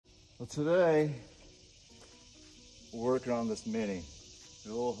Well, today we're working on this mini.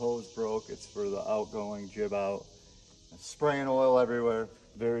 The little hose broke. It's for the outgoing jib out. It's spraying oil everywhere.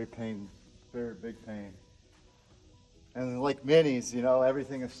 Very big pain. And like minis, you know,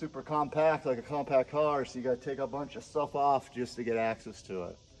 everything is super compact, like a compact car, so you got to take a bunch of stuff off just to get access to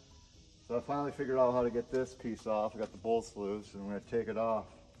it. So I finally figured out how to get this piece off. I got the bolts loose, and I'm going to take it off.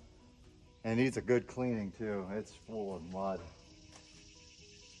 And it needs a good cleaning too. It's full of mud.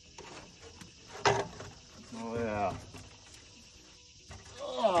 Oh yeah.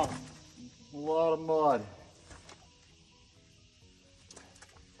 Oh, a lot of mud.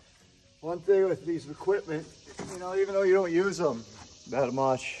 One thing with these equipment, you know, even though you don't use them that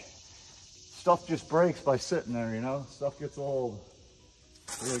much, stuff just breaks by sitting there, you know? Stuff gets old.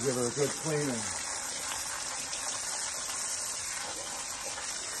 You gotta give it a good cleaning.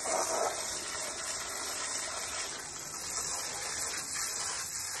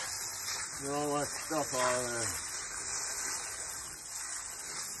 Get all that stuff out of there.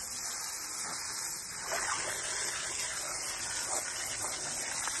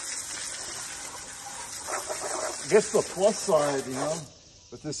 I guess the plus side, you know,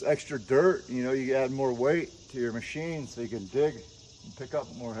 with this extra dirt, you know, you add more weight to your machine so you can dig and pick up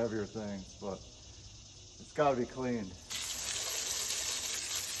more heavier things, but it's got to be cleaned.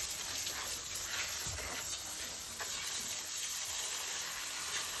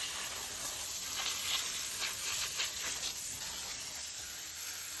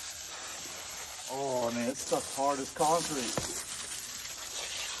 Oh man, this stuff's hard as concrete.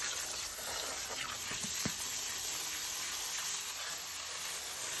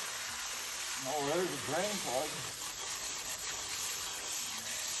 Oh, there's a drain plug.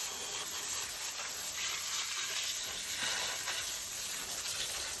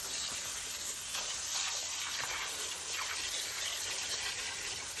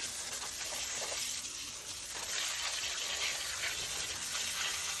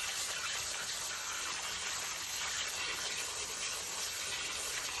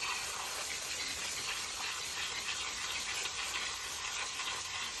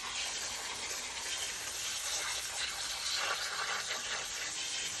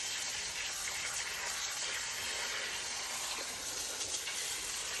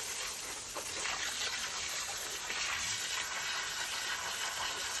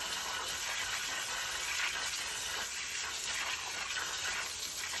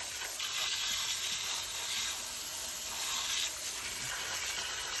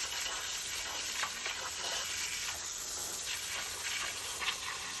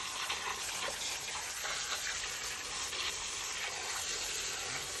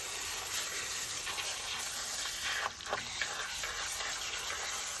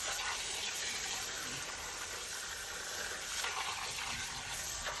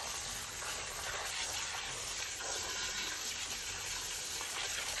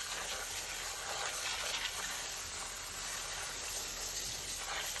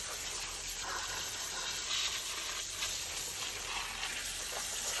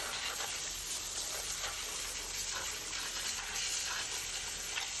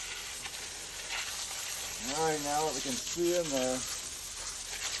 All right, now that we can see in there, you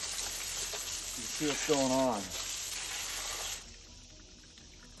can see what's going on.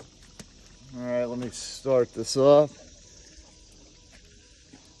 All right, let me start this off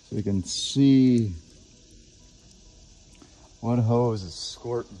so you can see what hose is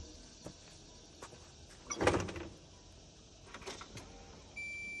squirting.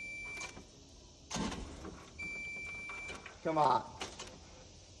 Come on.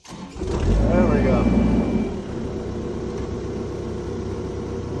 There we go.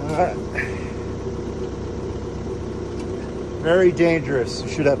 Very dangerous. You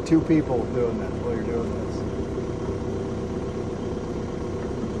should have two people doing this while you're doing this.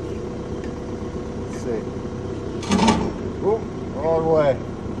 Let's see. Oop, wrong way.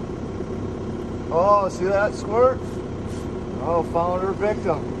 Oh, see that squirt? Oh, found her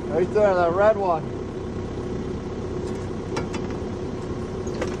victim. Right there, that red one.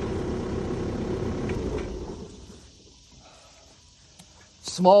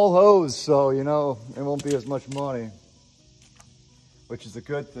 Small hose, so you know it won't be as much money, which is a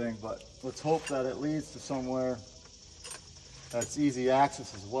good thing, but let's hope that it leads to somewhere that's easy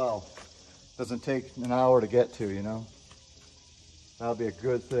access as well. Doesn't take an hour to get to, you know. That'll be a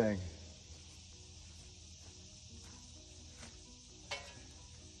good thing.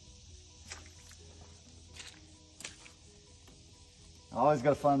 I always got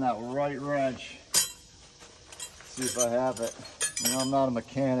to find that right wrench. See if I have it. You know, I'm not a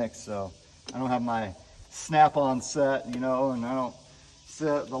mechanic, so I don't have my snap-on set, you know, and I don't sit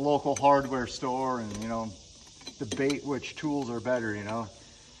at the local hardware store and, you know, debate which tools are better, you know.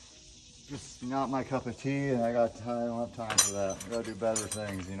 Just not my cup of tea, and I don't have time for that. I gotta do better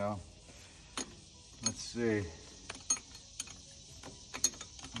things, you know. Let's see.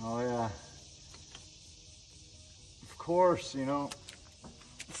 Oh yeah. Of course, you know.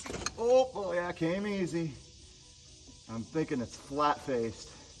 Oh yeah, came easy. I'm thinking it's flat-faced.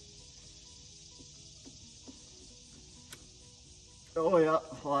 Oh yeah,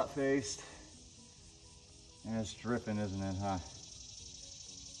 flat-faced. And it's dripping, isn't it, huh?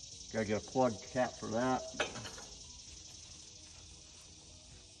 Gotta get a plug cap for that.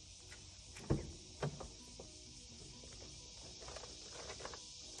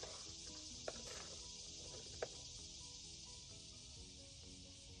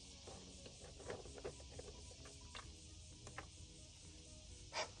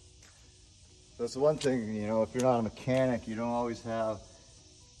 That's one thing, you know, if you're not a mechanic, you don't always have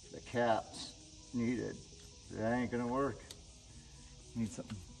the caps needed. That ain't gonna work. You need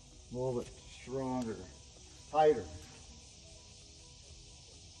something a little bit stronger, tighter.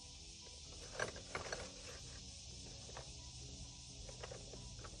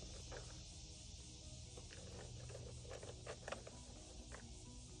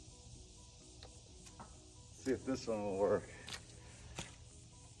 Let's see if this one will work.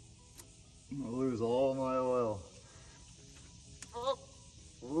 I'm gonna lose all my oil. Oh.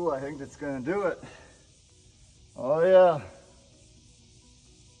 Ooh, I think that's gonna do it. Oh yeah.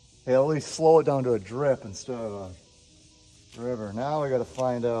 Hey, at least slow it down to a drip instead of a river. Now we gotta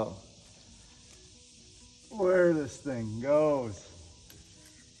find out where this thing goes.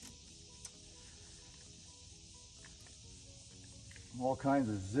 All kinds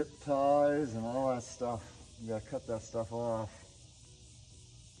of zip ties and all that stuff. You gotta cut that stuff off.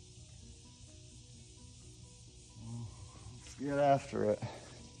 Let's get after it.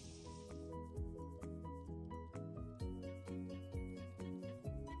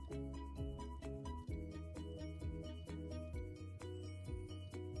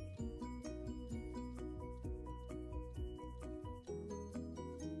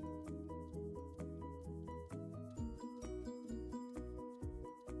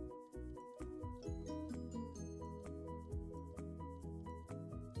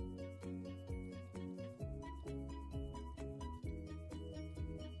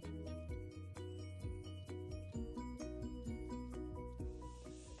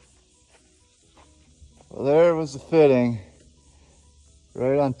 Well, there was the fitting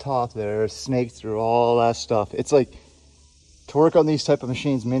right on top there. Snaked through all that stuff. It's like, to work on these type of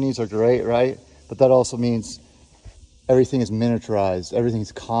machines, minis are great, right? But that also means everything is miniaturized,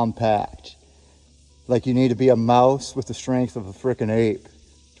 everything's compact. Like you need to be a mouse with the strength of a freaking ape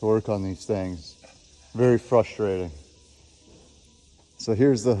to work on these things. Very frustrating. So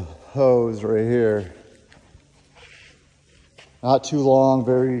here's the hose right here. Not too long,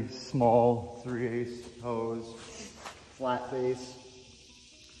 very small, 3/8 hose, flat face.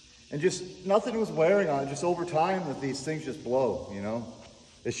 And just nothing was wearing on it. Just over time that these things just blow, you know?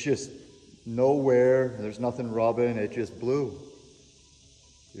 It's just no wear, there's nothing rubbing, it just blew.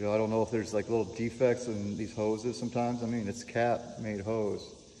 You know, I don't know if there's like little defects in these hoses sometimes. I mean, it's cat-made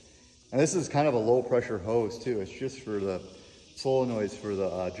hose. And this is kind of a low pressure hose too. It's just for the solenoids for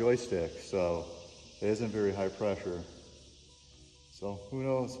the joystick, so it isn't very high pressure. So who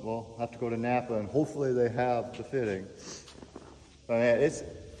knows? We'll have to go to Napa and hopefully they have the fitting. But man,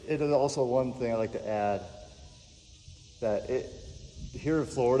 it is also one thing I like to add, that here in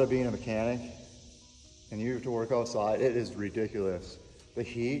Florida, being a mechanic and you have to work outside, it is ridiculous. The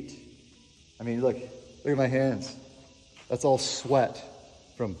heat, I mean, look at my hands. That's all sweat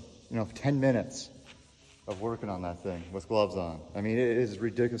from, 10 minutes of working on that thing with gloves on. I mean, it is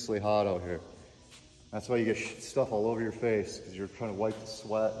ridiculously hot out here. That's why you get stuff all over your face, because you're trying to wipe the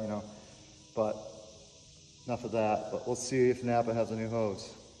sweat, But enough of that. But let's see if Napa has a new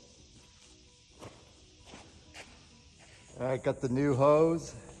hose. All right, got the new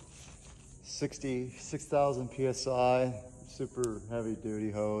hose, 6,000 PSI, super heavy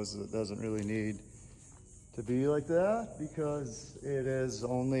duty hose that doesn't really need to be like that because it is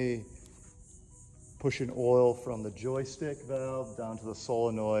only pushing oil from the joystick valve down to the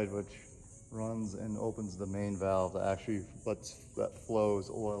solenoid, which runs and opens the main valve that flows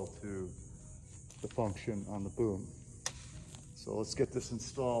oil to the function on the boom. So let's get this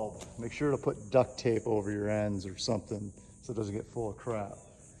installed. Make sure to put duct tape over your ends or something so it doesn't get full of crap.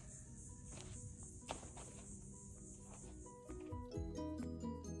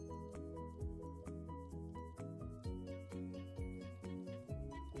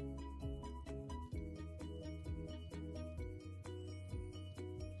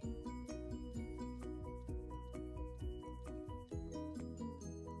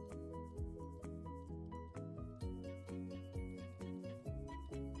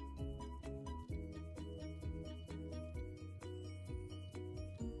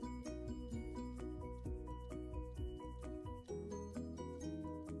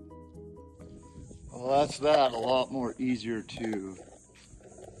 Well, that's that. A lot more easier to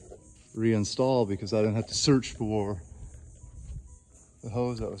reinstall because I didn't have to search for the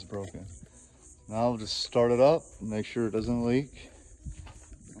hose that was broken. Now I'll just start it up and make sure it doesn't leak.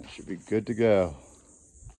 It should be good to go.